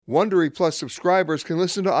Wondery Plus subscribers can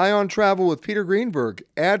listen to Ion Travel with Peter Greenberg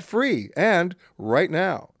ad-free and right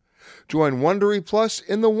now. Join Wondery Plus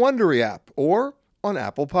in the Wondery app or on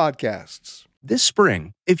Apple Podcasts. This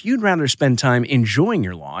spring, if you'd rather spend time enjoying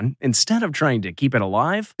your lawn instead of trying to keep it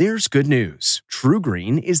alive, there's good news. True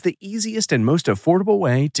Green is the easiest and most affordable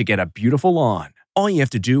way to get a beautiful lawn. All you have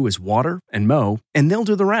to do is water and mow, and they'll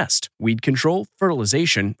do the rest. Weed control,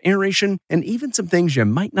 fertilization, aeration, and even some things you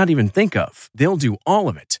might not even think of. They'll do all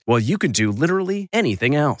of it, while you can do literally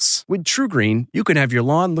anything else. With True Green, you can have your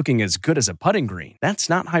lawn looking as good as a putting green. That's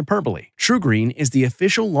not hyperbole. True Green is the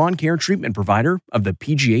official lawn care treatment provider of the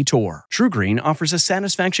PGA Tour. True Green offers a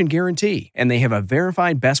satisfaction guarantee, and they have a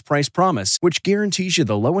verified best price promise, which guarantees you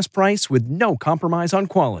the lowest price with no compromise on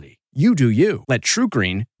quality. You do you. Let True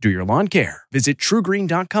Green do your lawn care. Visit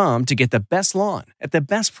truegreen.com to get the best lawn at the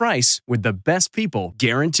best price with the best people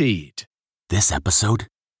guaranteed. This episode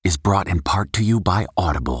is brought in part to you by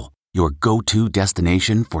Audible, your go-to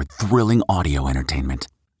destination for thrilling audio entertainment.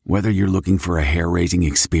 Whether you're looking for a hair-raising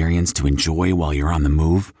experience to enjoy while you're on the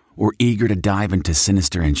move or eager to dive into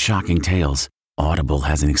sinister and shocking tales, Audible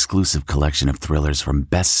has an exclusive collection of thrillers from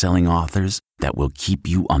best-selling authors that will keep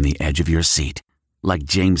you on the edge of your seat. Like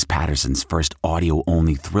James Patterson's first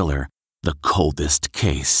audio-only thriller, The Coldest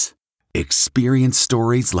Case. Experience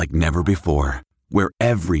stories like never before, where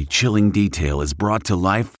every chilling detail is brought to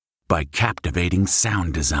life by captivating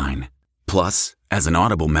sound design. Plus, as an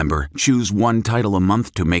Audible member, choose one title a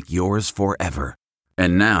month to make yours forever.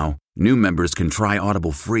 And now, new members can try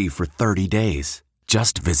Audible free for 30 days.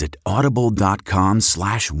 Just visit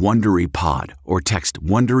audible.com/WonderyPod or text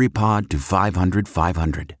WonderyPod to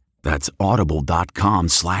 500-500. That's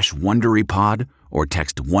audible.com/WonderyPod or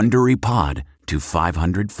text WonderyPod to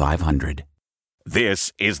 500-500.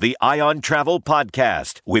 This is the Ion Travel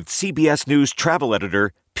Podcast with CBS News travel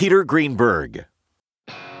editor Peter Greenberg.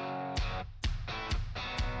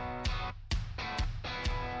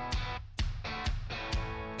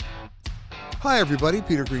 Hi, everybody.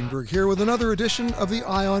 Peter Greenberg here with another edition of the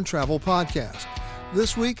Ion Travel Podcast.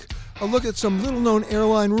 This week, a look at some little-known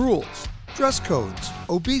airline rules, dress codes,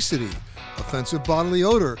 obesity, offensive bodily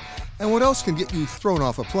odor, and what else can get you thrown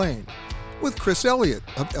off a plane, with Chris Elliott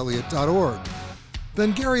of Elliott.org.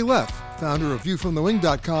 Then Gary Leff, founder of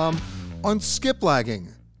ViewFromTheWing.com, on skiplagging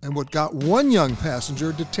and what got one young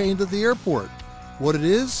passenger detained at the airport, what it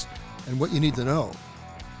is, and what you need to know.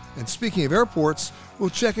 And speaking of airports, we'll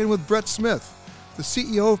check in with Brett Smith, the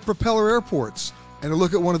CEO of Propeller Airports, and a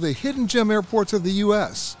look at one of the hidden gem airports of the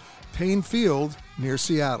U.S., Payne Field, near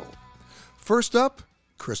Seattle. First up,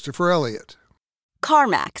 Christopher Elliott.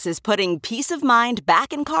 CarMax is putting peace of mind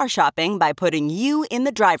back in car shopping by putting you in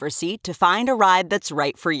the driver's seat to find a ride that's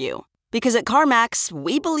right for you. Because at CarMax,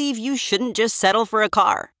 we believe you shouldn't just settle for a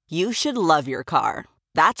car. You should love your car.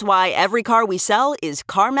 That's why every car we sell is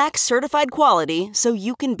CarMax certified quality, so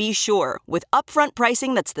you can be sure with upfront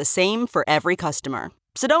pricing that's the same for every customer.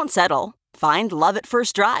 So don't settle. Find love at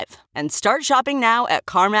first drive and start shopping now at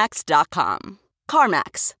CarMax.com.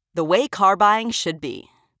 CarMax, the way car buying should be.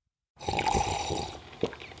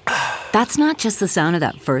 That's not just the sound of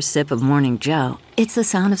that first sip of Morning Joe. It's the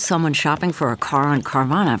sound of someone shopping for a car on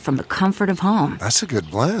Carvana from the comfort of home. That's a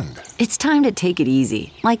good blend. It's time to take it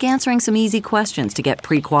easy, like answering some easy questions to get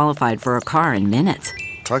pre-qualified for a car in minutes.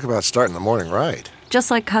 Talk about starting the morning right.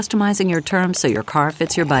 Just like customizing your terms so your car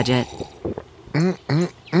fits your budget.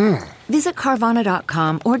 Visit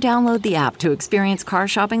Carvana.com or download the app to experience car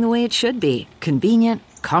shopping the way it should be. Convenient,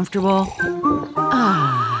 comfortable.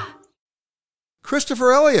 Ah.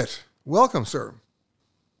 Christopher Elliott, welcome, sir.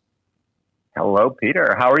 Hello,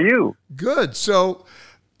 Peter. How are you? Good. So,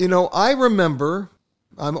 I remember,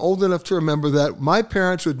 I'm old enough to remember that my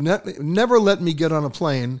parents would never let me get on a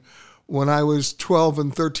plane when I was 12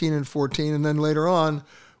 and 13 and 14, and then later on,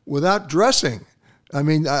 without dressing. I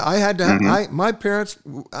mean, I had to have, my parents,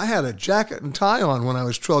 I had a jacket and tie on when I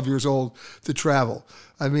was 12 years old to travel.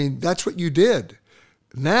 I mean, that's what you did.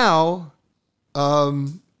 Now,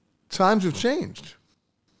 times have changed.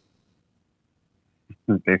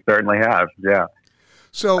 They certainly have, yeah.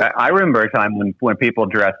 So I remember a time when people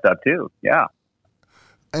dressed up too, yeah.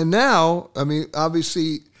 And now, I mean,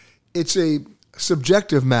 obviously, it's a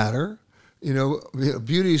subjective matter.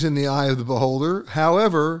 Beauty's in the eye of the beholder.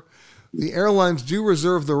 However, the airlines do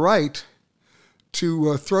reserve the right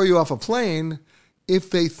to throw you off a plane if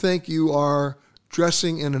they think you are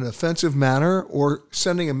dressing in an offensive manner or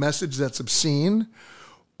sending a message that's obscene,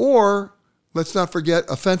 or, let's not forget,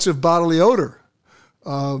 offensive bodily odor.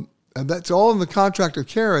 And that's all in the contract of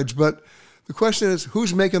carriage, but the question is,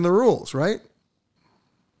 who's making the rules, right?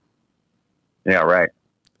 Yeah, right.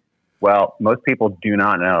 Well, most people do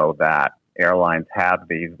not know that airlines have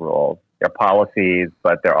these rules. They're policies,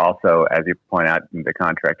 but they're also, as you point out, in the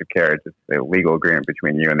contract of carriage, it's a legal agreement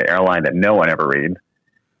between you and the airline that no one ever reads.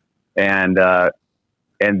 And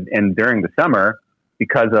during the summer,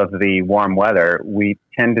 because of the warm weather, we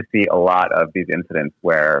tend to see a lot of these incidents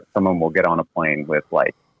where someone will get on a plane with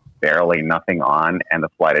like barely nothing on, and the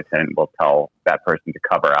flight attendant will tell that person to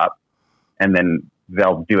cover up, and then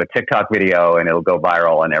they'll do a TikTok video and it'll go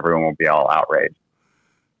viral and everyone will be all outraged.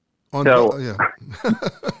 Yeah.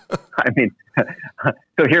 I mean,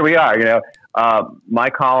 so here we are, my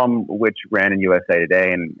column, which ran in USA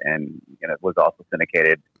Today and was also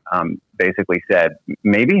syndicated, basically said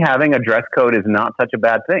maybe having a dress code is not such a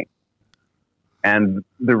bad thing. And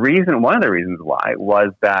one of the reasons why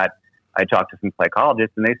was that I talked to some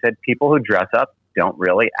psychologists and they said people who dress up don't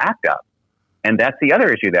really act up. And that's the other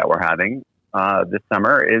issue that we're having this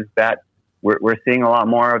summer, is that we're seeing a lot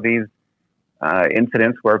more of these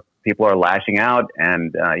incidents where people are lashing out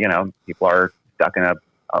and, people are stuck in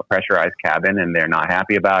a pressurized cabin and they're not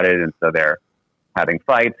happy about it. And so they're having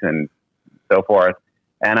fights and so forth.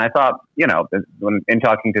 And I thought, when in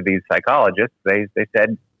talking to these psychologists, they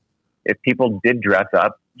said if people did dress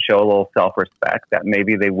up, show a little self-respect, that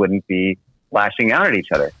maybe they wouldn't be lashing out at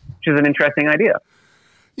each other, which is an interesting idea.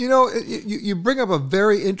 You bring up a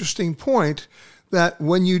very interesting point that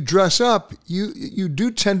when you dress up, you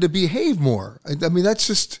do tend to behave more. I mean, that's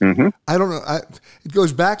just, I don't know. It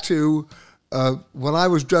goes back to when I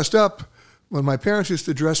was dressed up, when my parents used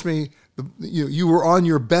to dress me, you were on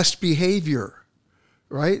your best behavior,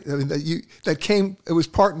 right? I mean, it was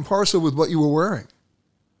part and parcel with what you were wearing.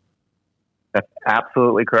 That's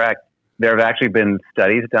absolutely correct. There have actually been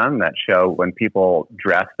studies done that show when people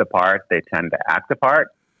dress the part, they tend to act the part.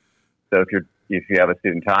 So if you have a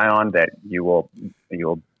suit and tie on, that you will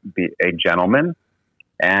be a gentleman.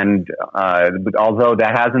 And although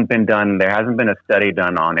that hasn't been done, there hasn't been a study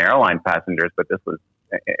done on airline passengers, but this was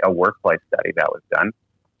a workplace study that was done.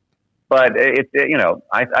 But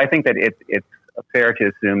I think that it's fair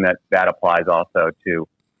to assume that applies also to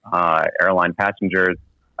airline passengers.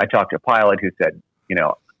 I talked to a pilot who said,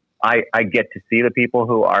 I get to see the people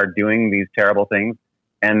who are doing these terrible things,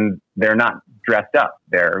 and they're not dressed up.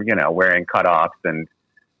 They're, wearing cutoffs and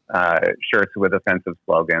shirts with offensive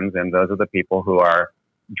slogans, and those are the people who are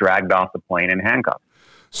dragged off the plane in handcuffs.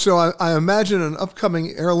 So I imagine an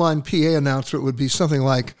upcoming airline PA announcement would be something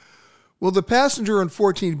like, will the passenger on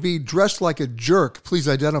 14B dressed like a jerk please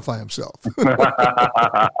identify himself?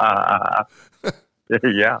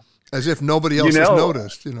 Yeah. As if nobody else has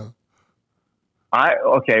noticed, Well,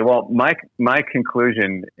 my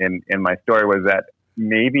conclusion in my story was that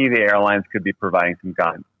maybe the airlines could be providing some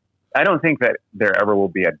guidance. I don't think that there ever will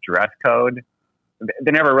be a dress code.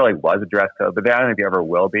 There never really was a dress code, but I don't think there ever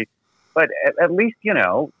will be. But at least,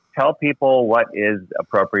 tell people what is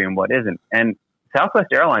appropriate and what isn't. And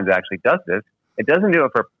Southwest Airlines actually does this. It doesn't do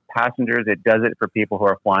it for passengers. It does it for people who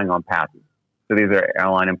are flying on passes. So these are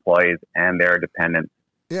airline employees and their dependents.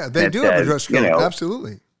 Yeah, they do have a dress code.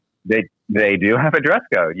 Absolutely. They do have a dress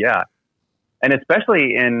code. Yeah. And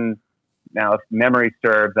especially now, if memory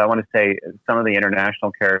serves, I want to say some of the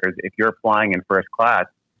international carriers, if you're flying in first class,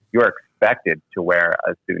 you're expected to wear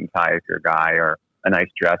a suit and tie if you're a guy, or a nice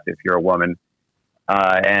dress if you're a woman.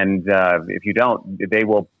 And if you don't, they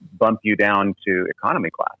will bump you down to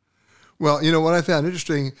economy class. Well, what I found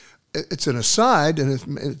interesting, it's an aside, and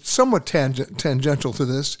it's somewhat tangential to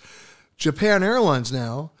this. Japan Airlines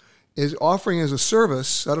now is offering as a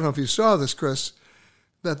service, I don't know if you saw this, Chris,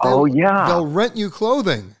 that they'll rent you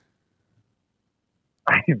clothing.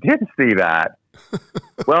 I did see that.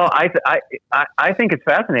 Well, I think it's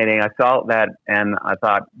fascinating. I saw that and I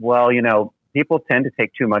thought, well, people tend to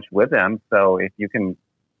take too much with them. So if you can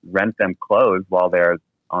rent them clothes while they're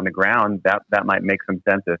on the ground, that might make some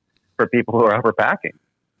sense for people who are overpacking.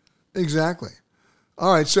 Exactly.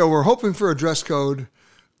 All right. So we're hoping for a dress code.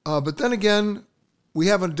 But then again, we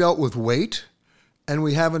haven't dealt with weight and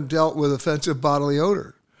we haven't dealt with offensive bodily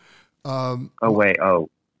odor.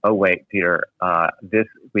 Wait, Peter. This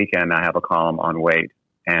weekend I have a column on weight,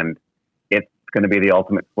 and it's going to be the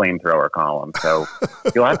ultimate flamethrower column. So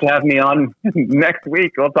you'll have to have me on next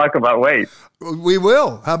week. We'll talk about weight. We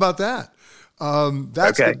will. How about that?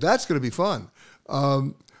 That's okay. That's going to be fun.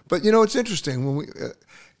 But it's interesting when we,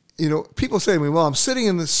 people say to me, "Well, I'm sitting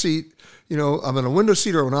in this seat. I'm in a window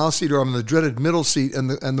seat or an aisle seat, or I'm in the dreaded middle seat, and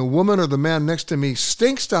the woman or the man next to me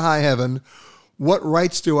stinks to high heaven. What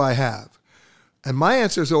rights do I have?" And my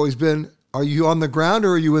answer has always been, are you on the ground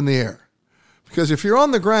or are you in the air? Because if you're on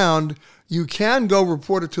the ground, you can go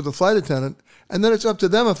report it to the flight attendant, And then it's up to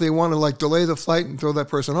them if they want to like delay the flight and throw that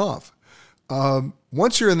person off.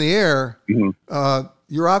 Once you're in the air,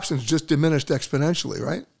 your options just diminished exponentially,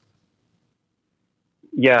 right?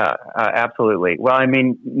 Yeah, absolutely. Well, I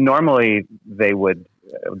mean, normally they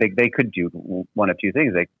could do one of two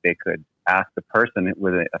things. They could ask the person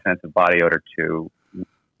with an offensive body odor to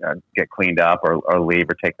get cleaned up or leave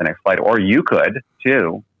or take the next flight, or you could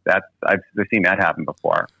too. I've seen that happen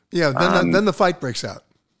before. Yeah, then the fight breaks out.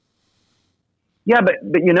 Yeah, but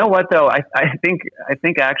you know what though? I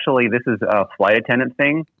think actually this is a flight attendant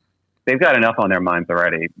thing. They've got enough on their minds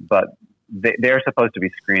already, but they're supposed to be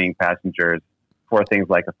screening passengers for things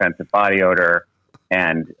like offensive body odor,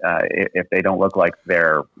 and if they don't look like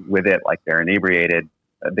they're with it, like they're inebriated,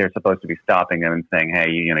 they're supposed to be stopping them and saying, "Hey,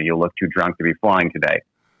 you look too drunk to be flying today."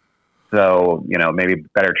 So maybe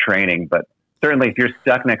better training, but certainly if you're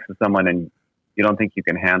stuck next to someone and you don't think you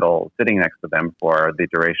can handle sitting next to them for the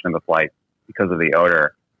duration of the flight because of the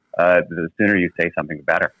odor, the sooner you say something, the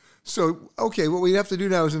better. So, okay, what we have to do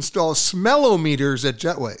now is install smellometers at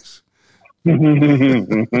jetways.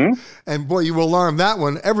 And boy, you will alarm that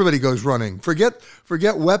one. Everybody goes running. Forget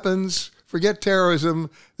weapons, forget terrorism.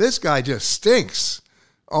 This guy just stinks.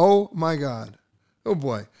 Oh my God. Oh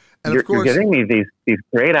boy. And of course, you're giving me these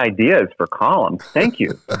great ideas for columns. Thank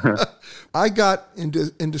you. I got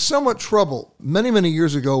into somewhat trouble many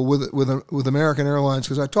years ago with American Airlines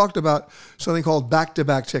because I talked about something called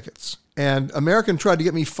back-to-back tickets. And American tried to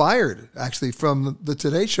get me fired, actually, from the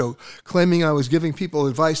Today Show, claiming I was giving people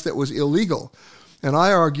advice that was illegal. And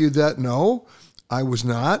I argued that, no, I was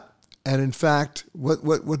not. And in fact,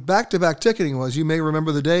 what back-to-back ticketing was, you may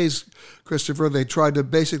remember the days, Christopher, they tried to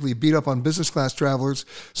basically beat up on business class travelers,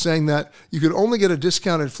 saying that you could only get a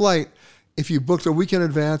discounted flight if you booked a week in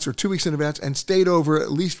advance or 2 weeks in advance and stayed over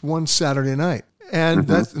at least one Saturday night. And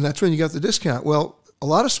that's when you got the discount. Well, a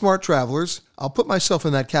lot of smart travelers, I'll put myself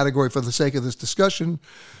in that category for the sake of this discussion,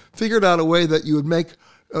 figured out a way that you would make,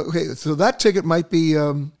 okay, so that ticket might be,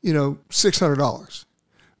 $600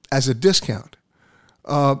 as a discount.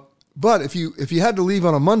 But if you had to leave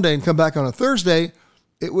on a Monday and come back on a Thursday,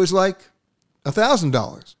 it was like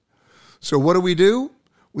 $1,000. So what do?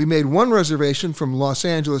 We made one reservation from Los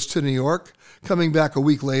Angeles to New York, coming back a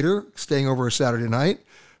week later, staying over a Saturday night,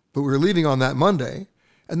 but we were leaving on that Monday.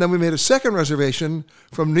 And then we made a second reservation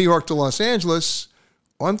from New York to Los Angeles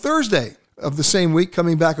on Thursday of the same week,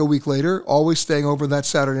 coming back a week later, always staying over that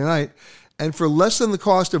Saturday night. And for less than the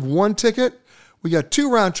cost of one ticket, we got 2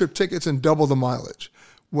 round-trip tickets and double the mileage.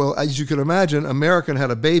 Well, as you can imagine, American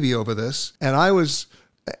had a baby over this, and I was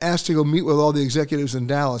asked to go meet with all the executives in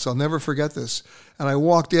Dallas. I'll never forget this. And I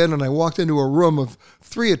walked into a room of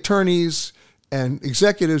 3 attorneys and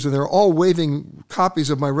executives, and they're all waving copies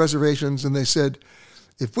of my reservations, and they said,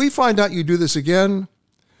 if we find out you do this again,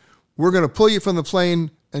 we're going to pull you from the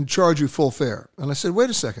plane and charge you full fare. And I said,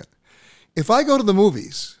 wait a second. If I go to the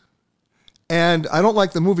movies and I don't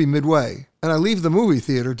like the movie midway and I leave the movie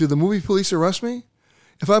theater, do the movie police arrest me?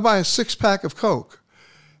 If I buy a 6-pack of Coke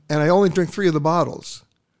and I only drink 3 of the bottles,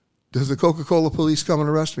 does the Coca-Cola police come and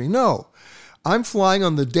arrest me? No. I'm flying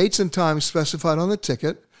on the dates and times specified on the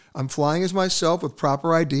ticket. I'm flying as myself with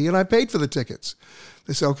proper ID, and I paid for the tickets.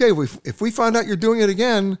 They said, okay, if we find out you're doing it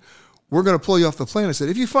again, we're going to pull you off the plane. I said,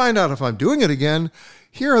 if you find out if I'm doing it again,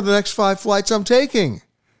 here are the next 5 flights I'm taking.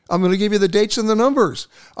 I'm going to give you the dates and the numbers.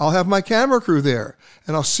 I'll have my camera crew there,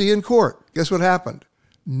 and I'll see you in court. Guess what happened?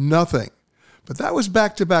 Nothing. But that was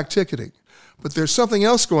back-to-back ticketing. But there's something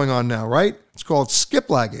else going on now, right? It's called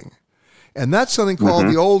skiplagging. And that's something called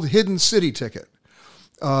the old hidden city ticket.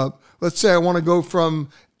 Let's say I want to go from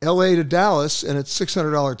L.A. to Dallas, and it's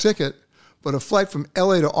 $600 ticket. But a flight from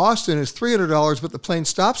L.A. to Austin is $300, but the plane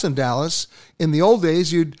stops in Dallas. In the old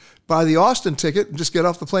days, you'd buy the Austin ticket and just get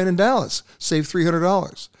off the plane in Dallas, save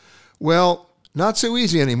 $300. Well, not so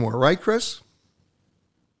easy anymore, right, Chris?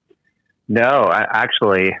 No,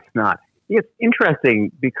 actually not. It's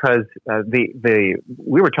interesting because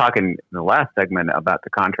we were talking in the last segment about the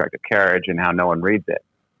contract of carriage and how no one reads it.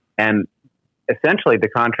 And essentially, the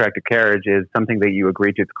contract of carriage is something that you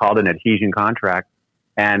agree to. It's called an adhesion contract.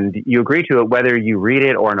 And you agree to it whether you read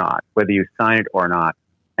it or not, whether you sign it or not.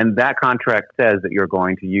 And that contract says that you're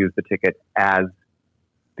going to use the ticket as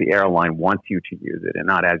the airline wants you to use it and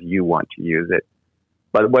not as you want to use it.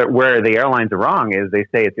 But where the airlines are wrong is they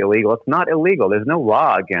say it's illegal. It's not illegal. There's no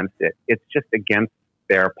law against it. It's just against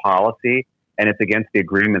their policy, and it's against the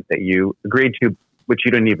agreement that you agreed to, which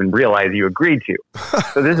you didn't even realize you agreed to.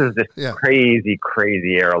 So this is just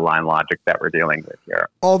crazy airline logic that we're dealing with here.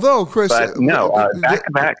 Although, Chris,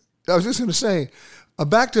 back-to-back. I was just going to say, a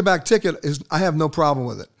back-to-back ticket I have no problem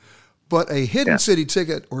with it. But a hidden city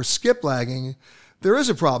ticket or skiplagging, there is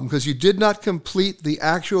a problem because you did not complete the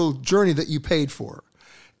actual journey that you paid for.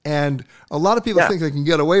 And a lot of people think they can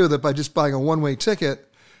get away with it by just buying a one-way ticket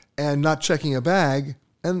and not checking a bag.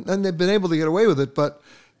 And they've been able to get away with it, but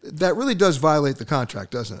that really does violate the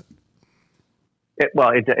contract, doesn't it?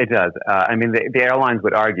 It does. I mean, the airlines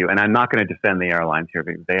would argue, and I'm not going to defend the airlines here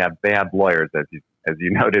because they have lawyers, as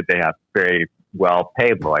you noted, they have very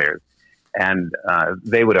well-paid lawyers, and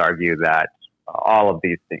they would argue that all of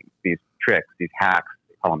these things, these tricks, these hacks,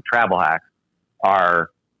 they call them travel hacks,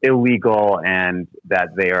 are illegal, and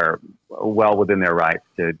that they are well within their rights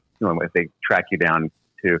to, if they track you down,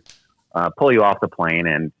 to pull you off the plane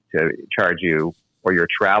and to charge you or your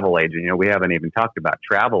travel agent. We haven't even talked about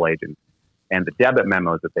travel agents and the debit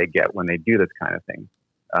memos that they get when they do this kind of thing,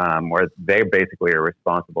 where they basically are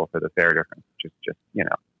responsible for the fare difference, which is just,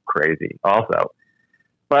 crazy also.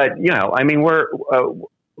 But, I mean,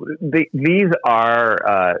 these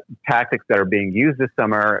are tactics that are being used this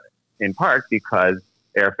summer in part because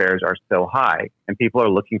airfares are so high and people are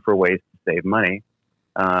looking for ways to save money.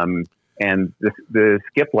 And the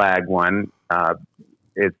skip lag one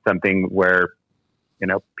is something where,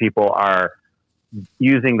 people are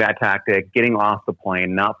using that tactic, getting off the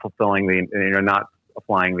plane, not fulfilling not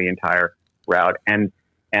flying the entire route. And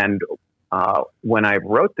when I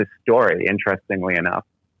wrote this story, interestingly enough,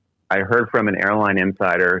 I heard from an airline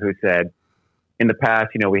insider who said, in the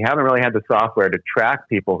past, we haven't really had the software to track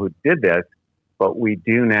people who did this, but we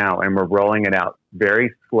do now, and we're rolling it out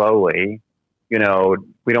very slowly. We don't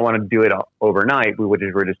want to do it overnight. We're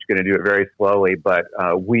just going to do it very slowly, but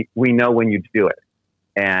we know when you do it.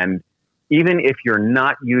 And even if you're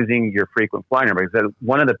not using your frequent flyer number, because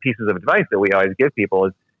one of the pieces of advice that we always give people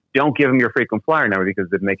is don't give them your frequent flyer number because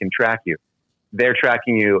then they can track you. They're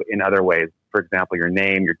tracking you in other ways. For example, your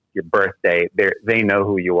name, your birthday, they know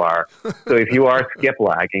who you are. So if you are skip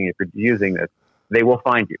lagging, if you're using this, they will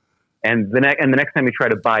find you. And the next time you try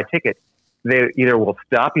to buy a ticket, they either will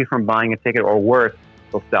stop you from buying a ticket or worse,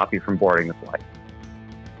 they'll stop you from boarding the flight.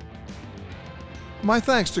 My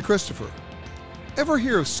thanks to Christopher. Ever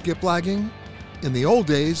hear of skiplagging? In the old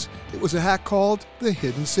days, it was a hack called the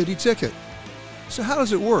hidden city ticket. So how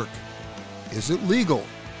does it work? Is it legal?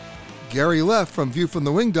 Gary Leff from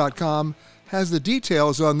viewfromthewing.com has the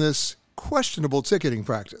details on this questionable ticketing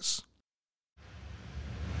practice.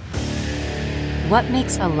 What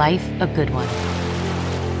makes a life a good one?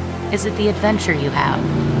 Is it the adventure you have?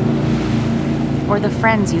 Or the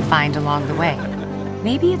friends you find along the way?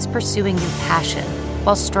 Maybe it's pursuing your passion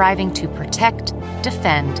while striving to protect,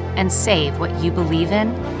 defend, and save what you believe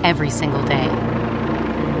in every single day.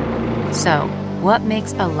 So, what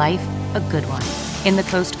makes a life a good one? In the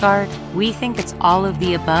Coast Guard, we think it's all of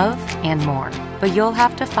the above and more, but you'll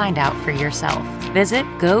have to find out for yourself. Visit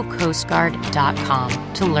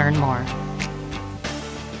gocoastguard.com to learn more.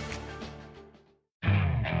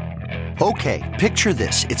 Okay, picture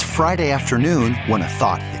this. It's Friday afternoon when a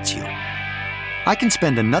thought hits you. I can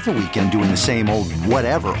spend another weekend doing the same old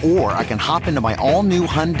whatever, or I can hop into my all-new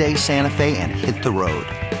Hyundai Santa Fe and hit the road.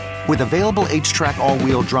 With available H-Track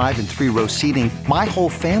all-wheel drive and 3-row seating, my whole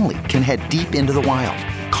family can head deep into the wild.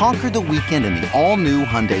 Conquer the weekend in the all-new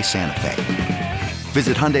Hyundai Santa Fe.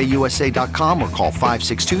 Visit HyundaiUSA.com or call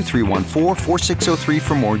 562-314-4603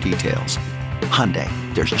 for more details. Hyundai,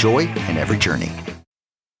 there's joy in every journey.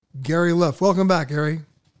 Gary Leff, welcome back, Gary.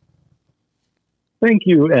 Thank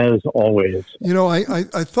you, as always.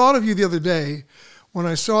 I thought of you the other day when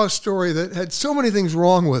I saw a story that had so many things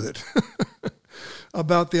wrong with it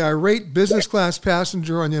about the irate business class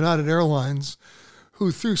passenger on United Airlines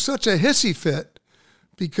who threw such a hissy fit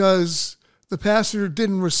because the passenger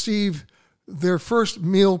didn't receive their first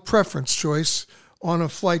meal preference choice on a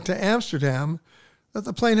flight to Amsterdam that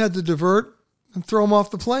the plane had to divert and throw him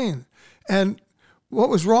off the plane. And what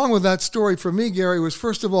was wrong with that story for me, Gary, was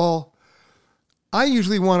first of all, I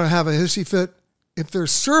usually want to have a hissy fit if they're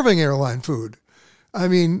serving airline food. I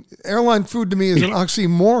mean, airline food to me is an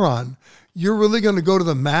oxymoron. You're really going to go to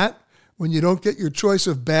the mat when you don't get your choice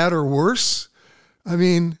of bad or worse? I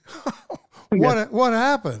mean, what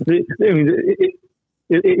happened?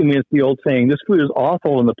 It's the old saying, this food is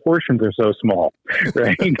awful and the portions are so small,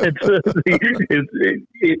 right? It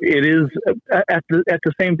is at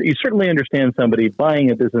the same, you certainly understand somebody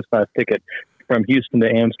buying a business class ticket from Houston to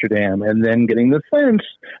Amsterdam and then getting the sense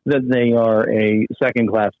that they are a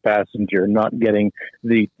second-class passenger, not getting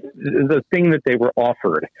the thing that they were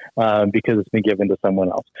offered because it's been given to someone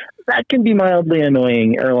else. That can be mildly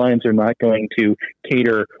annoying. Airlines are not going to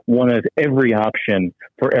cater one of every option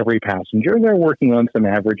for every passenger. They're working on some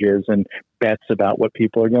averages and bets about what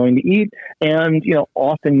people are going to eat. And,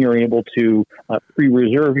 often you're able to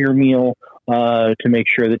pre-reserve your meal to make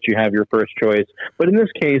sure that you have your first choice. But in this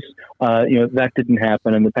case, that didn't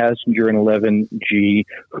happen. And the passenger in 11G,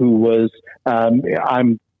 who was,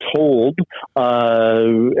 I'm told,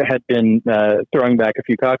 had been throwing back a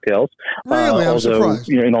few cocktails. Really? I'm surprised.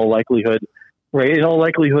 In all likelihood, right? In all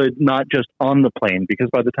likelihood, not just on the plane, because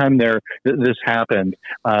by the time this happened,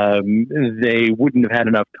 they wouldn't have had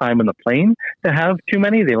enough time on the plane to have too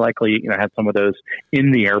many. They likely had some of those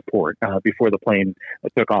in the airport before the plane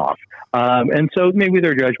took off. And so maybe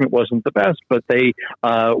their judgment wasn't the best, but they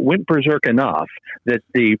went berserk enough that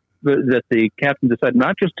the captain decided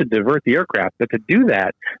not just to divert the aircraft, but to do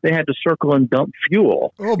that, they had to circle and dump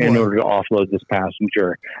fuel in order to offload this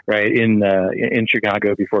passenger, right, in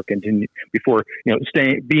Chicago before being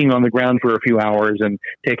on the ground for a few hours and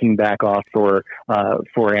taking back off for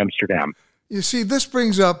Amsterdam. You see, this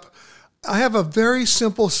brings up, I have a very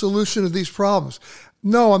simple solution to these problems.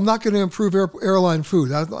 No, I'm not going to improve airline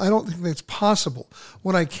food. I don't think that's possible.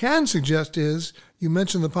 What I can suggest is, you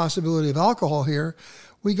mentioned the possibility of alcohol here,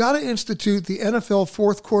 we got to institute the NFL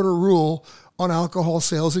fourth quarter rule on alcohol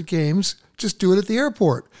sales at games. Just do it at the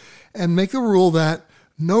airport and make a rule that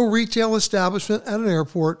no retail establishment at an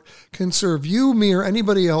airport can serve you, me, or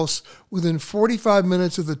anybody else within 45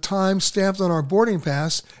 minutes of the time stamped on our boarding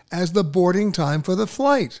pass as the boarding time for the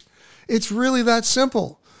flight. It's really that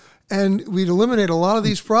simple. And we'd eliminate a lot of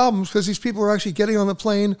these problems because these people are actually getting on the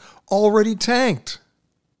plane already tanked.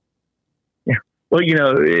 Well,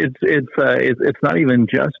 it's not even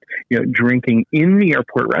just drinking in the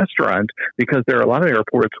airport restaurant, because there are a lot of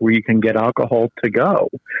airports where you can get alcohol to go.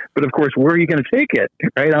 But of course, where are you going to take it?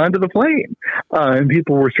 Right onto the plane. And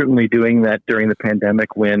people were certainly doing that during the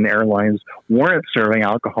pandemic when airlines weren't serving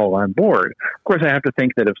alcohol on board. Of course, I have to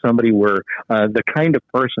think that if somebody were the kind of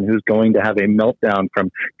person who's going to have a meltdown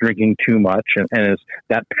from drinking too much and is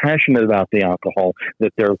that passionate about the alcohol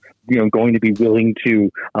that they're going to be willing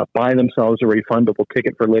to buy themselves a refundable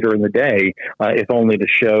ticket for later in the day, if only to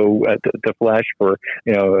show to flash for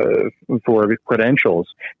credentials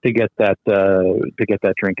to get that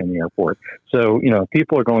drink in the airport. So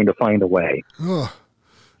people are going to find a way. Oh,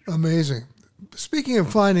 amazing! Speaking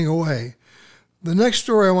of finding a way, the next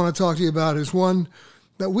story I want to talk to you about is one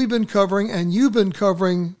that we've been covering and you've been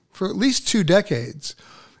covering for at least 2 decades.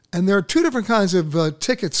 And there are 2 different kinds of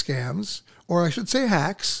ticket scams, or I should say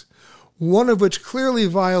hacks. One of which clearly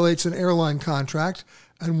violates an airline contract,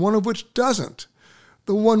 and one of which doesn't.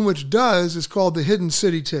 The one which does is called the hidden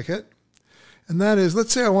city ticket. And that is,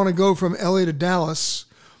 let's say I want to go from LA to Dallas,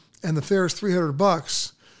 and the fare is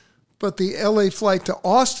 $300, but the LA flight to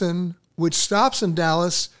Austin, which stops in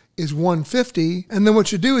Dallas, is $150. And then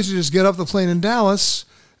what you do is you just get off the plane in Dallas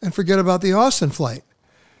and forget about the Austin flight.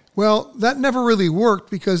 Well, that never really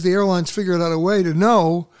worked because the airlines figured out a way to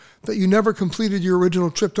know that you never completed your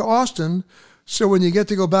original trip to Austin. So when you get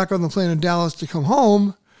to go back on the plane in Dallas to come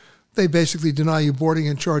home, they basically deny you boarding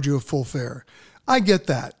and charge you a full fare. I get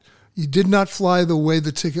that. You did not fly the way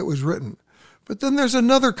the ticket was written. But then there's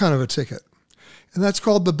another kind of a ticket, and that's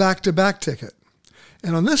called the back-to-back ticket.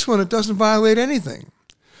 And on this one, it doesn't violate anything.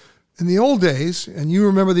 In the old days, and you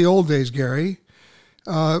remember the old days, Gary,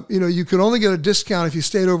 you could only get a discount if you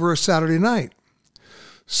stayed over a Saturday night.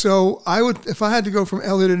 So if I had to go from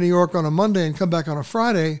LA to New York on a Monday and come back on a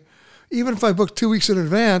Friday, even if I booked 2 weeks in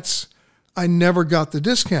advance, I never got the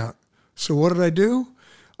discount. So what did I do?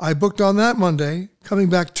 I booked on that Monday, coming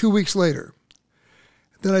back 2 weeks later.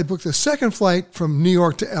 Then I booked the second flight from New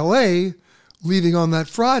York to LA, leaving on that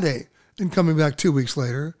Friday and coming back 2 weeks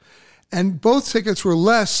later. And both tickets were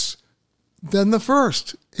less than the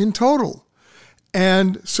first in total.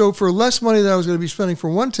 And so for less money that I was going to be spending for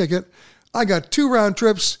one ticket, I got 2 round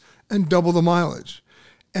trips and double the mileage.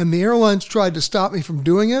 And the airlines tried to stop me from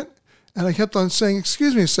doing it. And I kept on saying,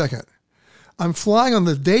 excuse me a second. I'm flying on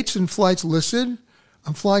the dates and flights listed.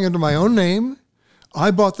 I'm flying under my own name.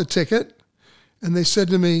 I bought the ticket. And they said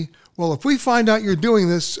to me, well, if we find out you're doing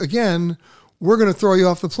this again, we're going to throw you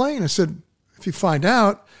off the plane. I said, if you find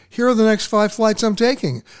out, here are the next 5 flights I'm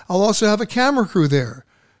taking. I'll also have a camera crew there.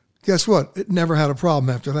 Guess what? It never had a problem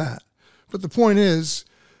after that. But the point is,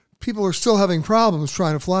 people are still having problems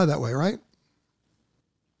trying to fly that way, right?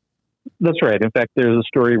 That's right. In fact, there's a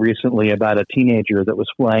story recently about a teenager that was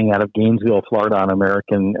flying out of Gainesville, Florida on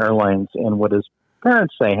American Airlines. And what his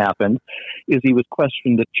parents say happened is he was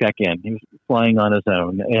questioned at check-in. He was flying on his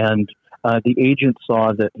own. And the agent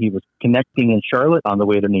saw that he was connecting in Charlotte on the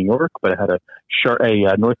way to New York, but had a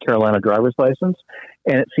North Carolina driver's license.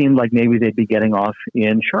 And it seemed like maybe they'd be getting off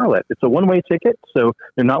in Charlotte. It's a one-way ticket, so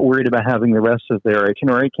they're not worried about having the rest of their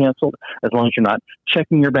itinerary canceled. As long as you're not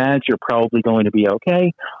checking your bags, you're probably going to be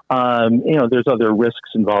okay. There's other risks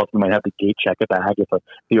involved. You might have to gate check a bag if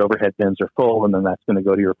the overhead bins are full, and then that's going to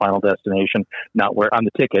go to your final destination, not where on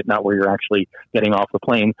the ticket, not where you're actually getting off the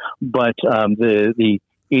plane. But the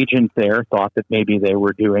agent there thought that maybe they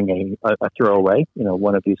were doing a throwaway,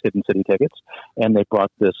 one of these hidden city tickets, and they brought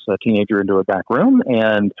this teenager into a back room,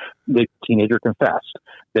 and the teenager confessed.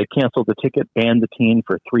 They canceled the ticket, banned the teen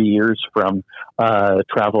for 3 years from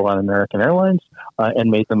travel on American Airlines, and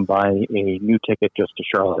made them buy a new ticket just to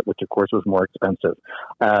Charlotte, which of course was more expensive.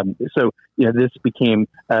 So this became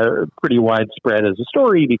pretty widespread as a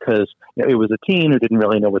story because it was a teen who didn't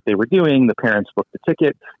really know what they were doing. The parents booked the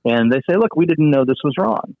ticket, and they say, "Look, we didn't know this was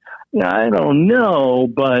wrong." I don't know,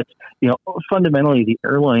 but fundamentally, the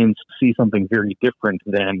airlines see something very different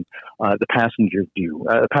than the passengers do.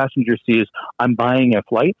 The passenger sees, I'm buying a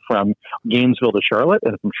flight from Gainesville to Charlotte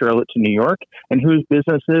and from Charlotte to New York, and whose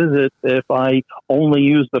business is it if I only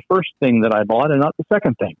use the first thing that I bought and not the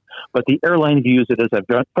second thing? But the airline views it as a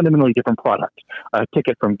fundamentally different product. A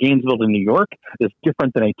ticket from Gainesville to New York is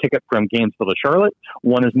different than a ticket from Gainesville to Charlotte.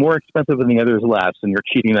 One is more expensive and the other is less, and you're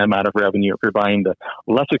cheating them out of revenue if you're buying the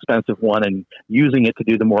less expensive one and using it to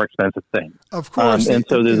do the more expensive thing. Of course. And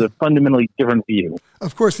so there's a fundamentally different view.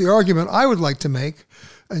 Of course, the argument I would like to make,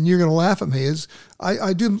 and you're going to laugh at me, is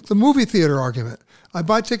I do the movie theater argument. I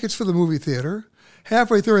buy tickets for the movie theater.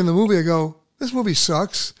 Halfway through in the movie, I go, this movie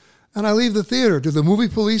sucks. And I leave the theater. Do the movie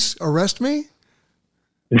police arrest me?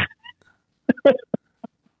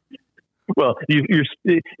 Well,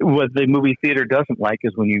 what the movie theater doesn't like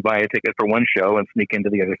is when you buy a ticket for one show and sneak into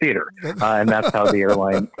the other theater, and that's how the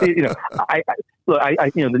airline.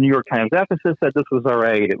 The New York Times ephesus said this was all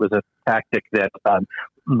right. It was a tactic that the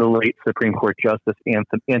late Supreme Court Justice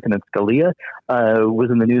Antonin Scalia was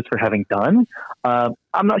in the news for having done.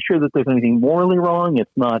 I'm not sure that there's anything morally wrong. It's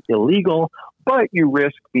not illegal, but you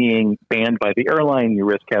risk being banned by the airline. You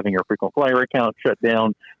risk having your frequent flyer account shut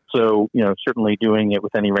down. So, certainly doing it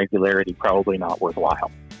with any regularity, probably not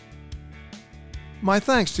worthwhile. My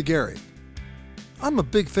thanks to Gary. I'm a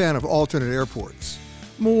big fan of alternate airports.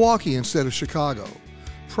 Milwaukee instead of Chicago,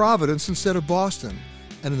 Providence instead of Boston,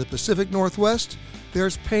 and in the Pacific Northwest,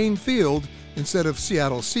 there's Payne Field instead of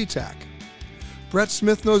Seattle SeaTac. Brett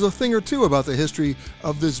Smith knows a thing or two about the history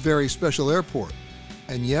of this very special airport.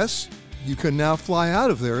 And yes, you can now fly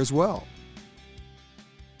out of there as well.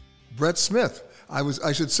 Brett Smith.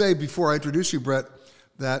 I should say before I introduce you, Brett,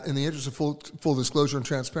 that in the interest of full disclosure and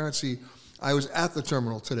transparency, I was at the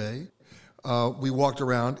terminal today. We walked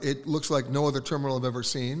around. It looks like no other terminal I've ever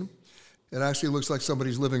seen. It actually looks like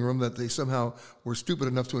somebody's living room that they somehow were stupid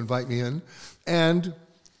enough to invite me in. And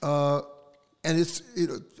it's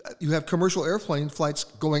you have commercial airplane flights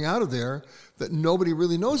going out of there that nobody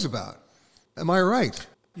really knows about. Am I right?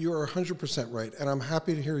 You are 100% right, and I'm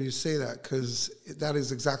happy to hear you say that because that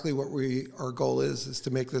is exactly what our goal is to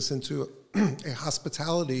make this into a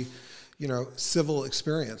hospitality, civil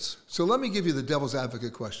experience. So let me give you the devil's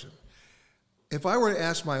advocate question. If I were to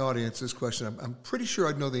ask my audience this question, I'm pretty sure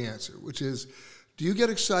I'd know the answer, which is, do you get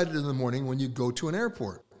excited in the morning when you go to an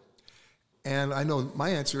airport? And I know my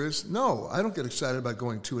answer is no, I don't get excited about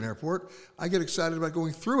going to an airport. I get excited about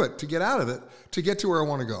going through it, to get out of it, to get to where I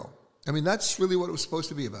want to go. I mean, that's really what it was supposed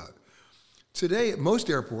to be about. Today, at most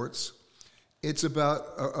airports, it's about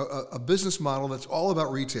a business model that's all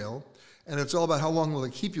about retail, and it's all about how long will they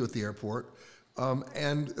keep you at the airport.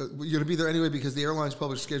 And you're going to be there anyway because the airlines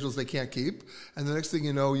publish schedules they can't keep, and the next thing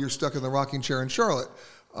you know, you're stuck in the rocking chair in Charlotte.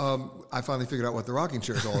 I finally figured out what the rocking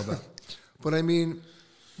chair is all about. But I mean,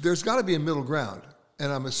 there's got to be a middle ground,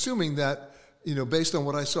 and I'm assuming that, based on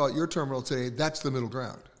what I saw at your terminal today, that's the middle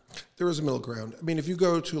ground. There is a middle ground. I mean, if you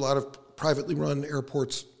go to a lot of privately run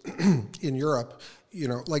airports in Europe,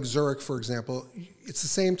 like Zurich, for example, it's the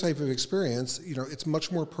same type of experience. It's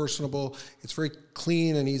much more personable. It's very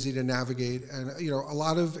clean and easy to navigate. And, a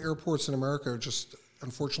lot of airports in America are just,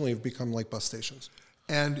 unfortunately, have become like bus stations.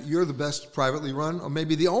 And you're the best privately run, or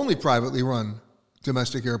maybe the only privately run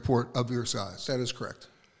domestic airport of your size. That is correct.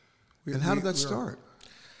 And how did that start?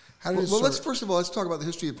 Let's talk about the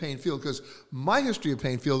history of Payne Field, because my history of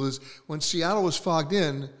Payne Field is when Seattle was fogged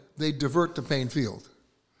in, they'd divert to Payne Field.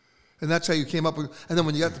 And that's how you came up with, and then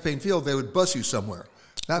when you got to Payne Field, they would bus you somewhere.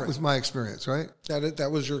 That was my experience, right? That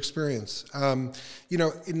was your experience. In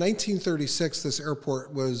 1936, this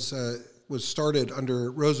airport was started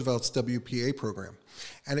under Roosevelt's WPA program,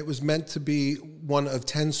 and it was meant to be one of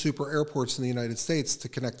 10 super airports in the United States to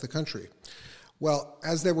connect the country. Well,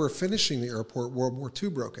 as they were finishing the airport, World War II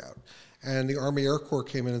broke out, and the Army Air Corps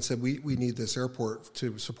came in and said, we need this airport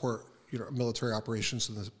to support military operations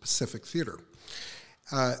in the Pacific Theater.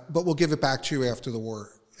 But we'll give it back to you after the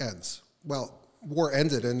war ends. Well, war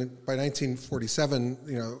ended, and by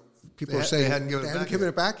 1947, people were saying they hadn't given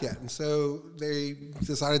it back yet. And so they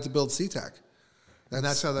decided to build SeaTac. And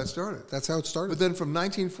that's how that started. That's how it started. But then from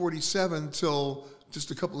 1947 till just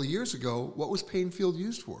a couple of years ago, what was Payne Field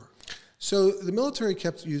used for? So the military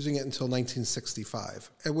kept using it until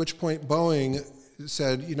 1965, at which point Boeing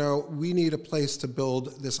said, we need a place to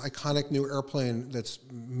build this iconic new airplane that's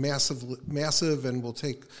massive and will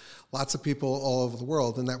take lots of people all over the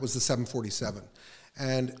world, and that was the 747.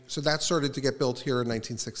 And so that started to get built here in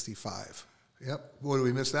 1965. Yep. Boy, do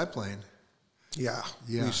we miss that plane. Yeah,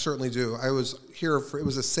 we certainly do. I was here it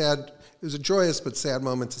was a joyous but sad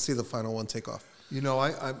moment to see the final one take off.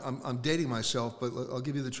 I'm dating myself, but I'll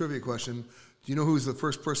give you the trivia question. Do you know who was the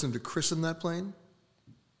first person to christen that plane?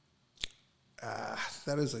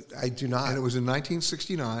 I do not. And it was in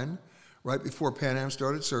 1969, right before Pan Am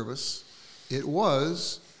started service. It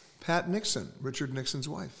was Pat Nixon, Richard Nixon's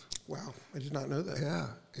wife. Wow, I did not know that.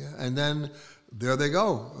 Yeah. And then there they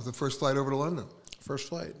go, the first flight over to London. First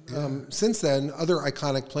flight. Yeah. Since then, other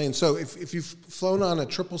iconic planes. So if you've flown on a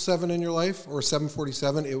 777 in your life or a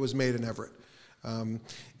 747, it was made in Everett.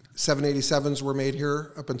 787s were made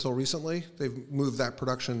here up until recently. They've moved that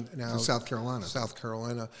production now to South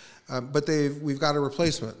Carolina. But we've got a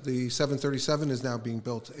replacement. The 737 is now being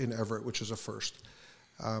built in Everett, which is a first.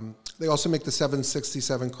 They also make the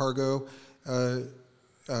 767 cargo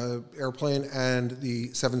airplane and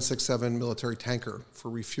the 767 military tanker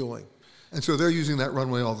for refueling. And so they're using that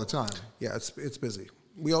runway all the time. Yeah, it's busy.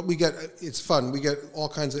 It's fun. We get all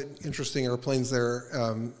kinds of interesting airplanes there.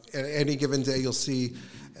 At any given day, you'll see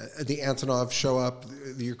the Antonov show up,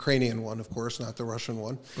 the Ukrainian one, of course, not the Russian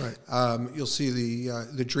one. Right. You'll see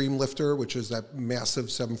the Dream Lifter, which is that massive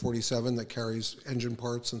 747 that carries engine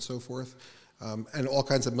parts and so forth, and all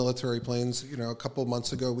kinds of military planes. A couple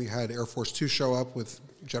months ago, we had Air Force Two show up with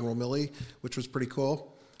General Milley, which was pretty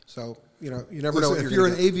cool. So, you never know what if you're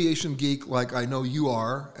an aviation geek like I know you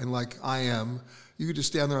are and like I am, you could just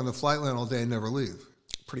stand there on the flight line all day and never leave.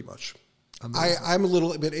 Pretty much. I'm a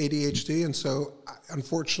little bit ADHD, and so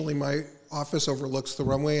unfortunately my office overlooks the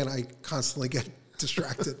runway and I constantly get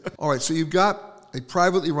distracted. All right, so you've got a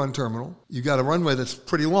privately run terminal. You've got a runway that's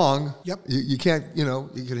pretty long. Yep. You can't, you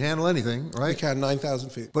can handle anything, right? You can, 9,000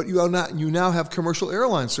 feet. But you now have commercial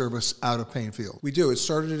airline service out of Payne Field. We do. It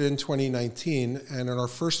started in 2019, and in our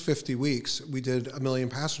first 50 weeks, we did 1 million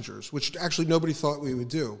passengers, which actually nobody thought we would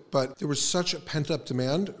do. But there was such a pent-up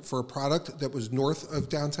demand for a product that was north of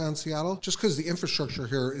downtown Seattle, just because the infrastructure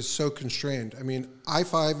here is so constrained. I mean,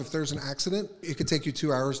 I-5, if there's an accident, it could take you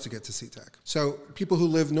 2 hours to get to SeaTac. So people who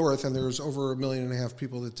live north, and there's over 1.5 million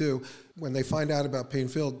people that do, when they find out about Payne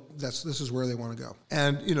Field, this is where they want to go.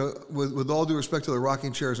 And, with all due respect to the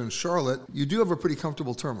rocking chairs in Charlotte, you do have a pretty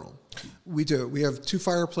comfortable terminal. We do. We have 2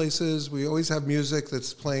 fireplaces. We always have music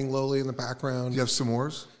that's playing lowly in the background. Do you have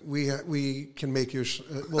s'mores? We can make you,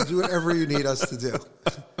 we'll do whatever you need us to do.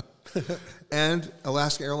 And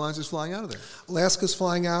Alaska Airlines is flying out of there. Alaska's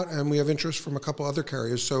flying out, and we have interest from a couple other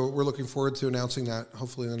carriers, so we're looking forward to announcing that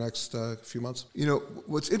hopefully in the next few months.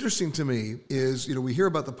 What's interesting to me is, we hear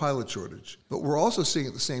about the pilot shortage, but we're also seeing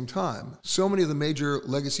at the same time so many of the major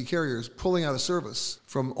legacy carriers pulling out of service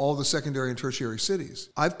from all the secondary and tertiary cities.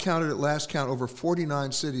 I've counted at last count over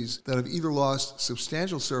 49 cities that have either lost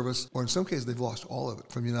substantial service or in some cases they've lost all of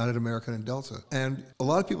it from United, American, and Delta. And a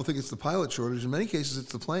lot of people think it's the pilot shortage. In many cases,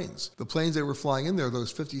 it's the planes. The planes that were flying in there,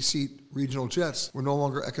 those 50-seat regional jets, were no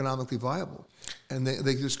longer economically viable. And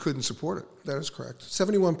they just couldn't support it. That is correct.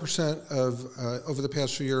 71% of, over the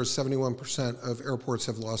past few years, 71% of airports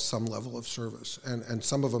have lost some level of service. And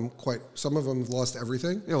some of them have lost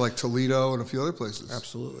everything. Like Toledo and a few other places.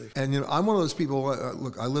 Absolutely. And, I'm one of those people,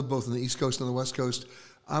 look, I live both on the East Coast and the West Coast.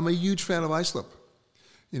 I'm a huge fan of Islip.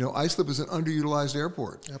 Islip is an underutilized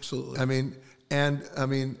airport. Absolutely.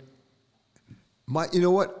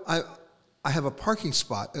 I have a parking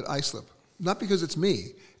spot at Islip, not because it's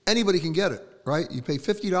me. Anybody can get it, right? You pay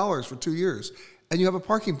 $50 for 2 years, and you have a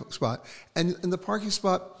parking spot. And the parking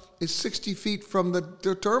spot is 60 feet from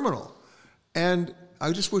the terminal. And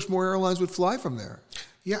I just wish more airlines would fly from there.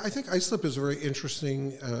 Yeah, I think Islip is a very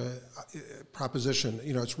interesting proposition.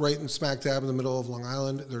 It's right in smack dab in the middle of Long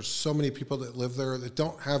Island. There's so many people that live there that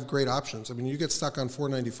don't have great options. I mean, you get stuck on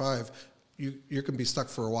 495, you can be stuck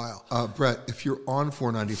for a while. Brett, if you're on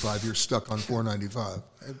 495, you're stuck on 495.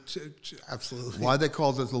 Absolutely. Why they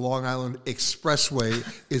called it the Long Island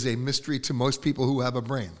Expressway is a mystery to most people who have a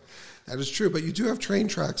brain. That is true, but you do have train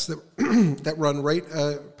tracks that that run right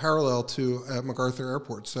parallel to MacArthur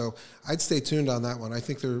Airport. So I'd stay tuned on that one. I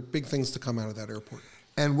think there are big things to come out of that airport.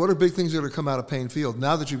 And what are big things that are to come out of Payne Field?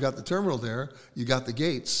 Now that you've got the terminal there, you got the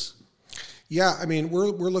gates. Yeah, I mean, we're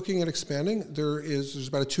looking at expanding. There's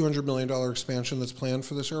about a $200 million expansion that's planned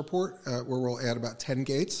for this airport, where we'll add about 10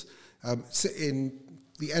 gates. In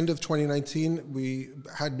the end of 2019, we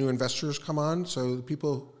had new investors come on, so the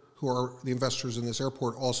people who are the investors in this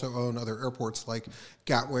airport also own other airports like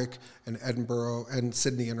Gatwick and Edinburgh and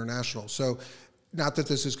Sydney International. So not that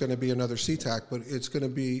this is going to be another SeaTac, but it's going to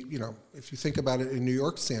be, if you think about it in New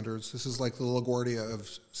York standards, this is like the LaGuardia of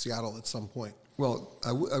Seattle at some point. Well,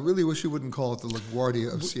 I really wish you wouldn't call it the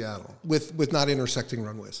LaGuardia of Seattle. With not intersecting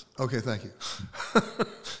runways. Okay, thank you.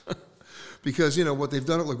 Because, what they've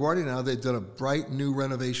done at LaGuardia now, they've done a bright new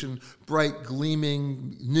renovation, bright,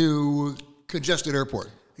 gleaming, new, congested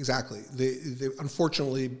airport. Exactly.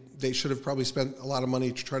 Unfortunately, they should have probably spent a lot of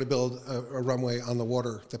money to try to build a runway on the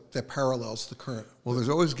water that parallels the current. Well, there's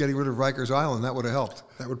always getting rid of Rikers Island. That would have helped.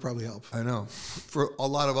 That would probably help. I know. For a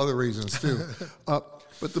lot of other reasons, too.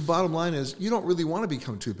 But the bottom line is, you don't really want to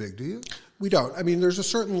become too big, do you? We don't. I mean, there's a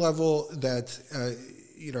certain level that,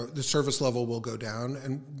 the service level will go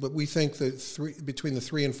down. But we think that between the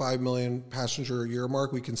 3 and 5 million passenger a year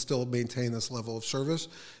mark, we can still maintain this level of service,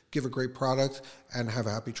 give a great product, and have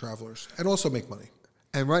happy travelers, and also make money.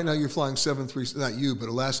 And right now you're flying 737, not you, but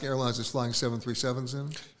Alaska Airlines is flying 737s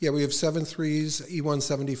in? Yeah, we have 73s,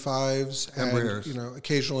 E175s, Embraers. And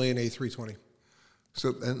occasionally an A320.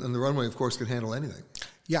 So, and the runway, of course, can handle anything.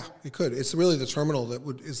 Yeah, it could. It's really the terminal that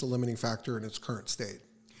is the limiting factor in its current state.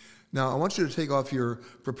 Now, I want you to take off your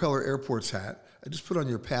Propeller Airports hat and just put on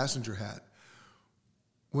your passenger hat.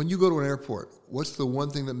 When you go to an airport, what's the one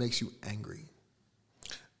thing that makes you angry?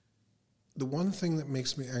 The one thing that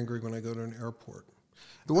makes me angry when I go to an airport.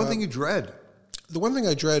 The one thing you dread. The one thing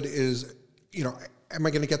I dread is, am I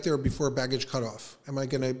going to get there before baggage cutoff? Am I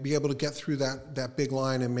going to be able to get through that big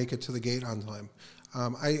line and make it to the gate on time?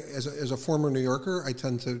 As a former New Yorker, I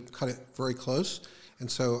tend to cut it very close. And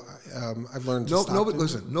so I've learned to stop.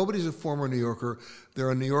 Listen, nobody's a former New Yorker.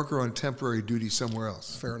 They're a New Yorker on temporary duty somewhere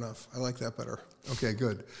else. Fair enough. I like that better. Okay,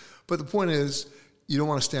 good. But the point is, you don't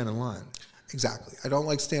want to stand in line. Exactly. I don't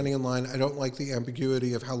like standing in line. I don't like the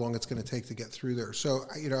ambiguity of how long it's going to take to get through there. So,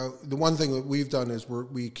 the one thing that we've done is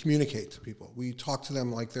we communicate to people. We talk to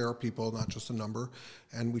them like they're people, not just a number,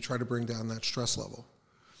 and we try to bring down that stress level.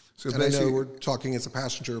 So and I know we're talking as a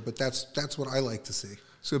passenger, but that's what I like to see.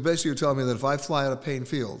 So basically you're telling me that if I fly out of Payne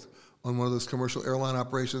Field on one of those commercial airline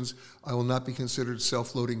operations, I will not be considered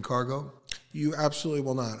self-loading cargo? You absolutely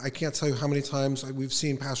will not. I can't tell you how many times we've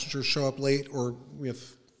seen passengers show up late or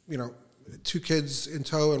with, 2 kids in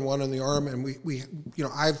tow and 1 on the arm, and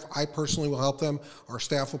I personally will help them. Our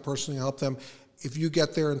staff will personally help them. If you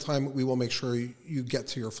get there in time, we will make sure you get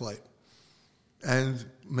to your flight. And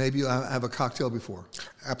maybe I'll have a cocktail before.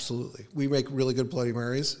 Absolutely. We make really good Bloody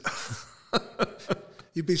Marys.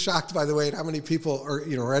 You'd be shocked, by the way, at how many people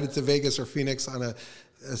are headed to Vegas or Phoenix on a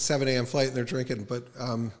 7 a.m. flight and they're drinking. But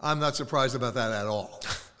I'm not surprised about that at all.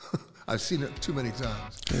 I've seen it too many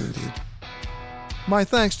times. Indeed. My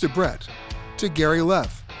thanks to Brett, to Gary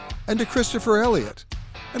Leff, and to Christopher Elliott.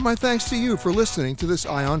 And my thanks to you for listening to this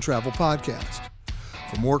Ion Travel podcast.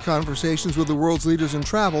 For more conversations with the world's leaders in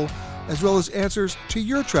travel, as well as answers to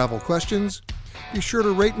your travel questions, be sure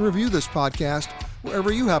to rate and review this podcast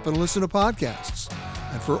wherever you happen to listen to podcasts.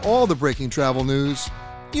 And for all the breaking travel news,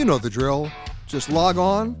 you know the drill. Just log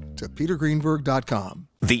on to petergreenberg.com.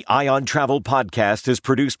 The Ion Travel Podcast is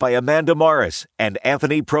produced by Amanda Morris and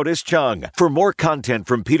Anthony Protis-Chung. For more content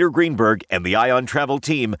from Peter Greenberg and the Ion Travel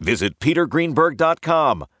team, visit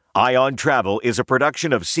petergreenberg.com. Ion Travel is a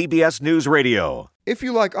production of CBS News Radio. If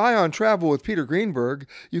you like Ion Travel with Peter Greenberg,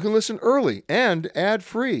 you can listen early and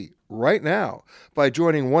ad-free right now by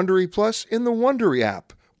joining Wondery Plus in the Wondery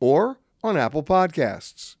app or on Apple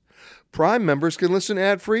Podcasts. Prime members can listen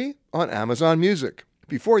ad-free on Amazon Music.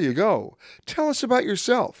 Before you go, tell us about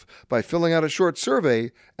yourself by filling out a short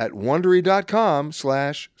survey at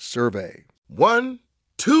Wondery.com/survey. 1,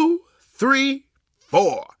 2, 3,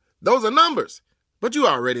 4. Those are numbers. But you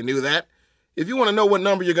already knew that. If you want to know what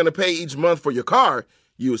number you're going to pay each month for your car,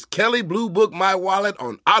 use Kelley Blue Book My Wallet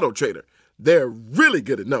on Auto Trader. They're really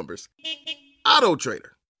good at numbers. Auto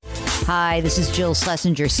Trader. Hi, this is Jill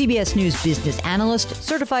Schlesinger, CBS News business analyst,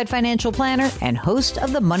 certified financial planner, and host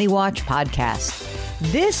of the Money Watch podcast.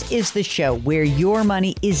 This is the show where your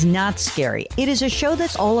money is not scary. It is a show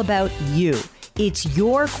that's all about you. It's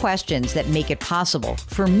your questions that make it possible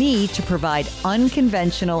for me to provide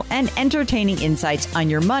unconventional and entertaining insights on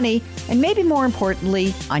your money, and maybe more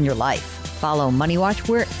importantly, on your life. Follow Money Watch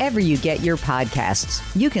wherever you get your podcasts.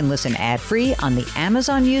 You can listen ad-free on the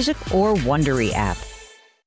Amazon Music or Wondery app.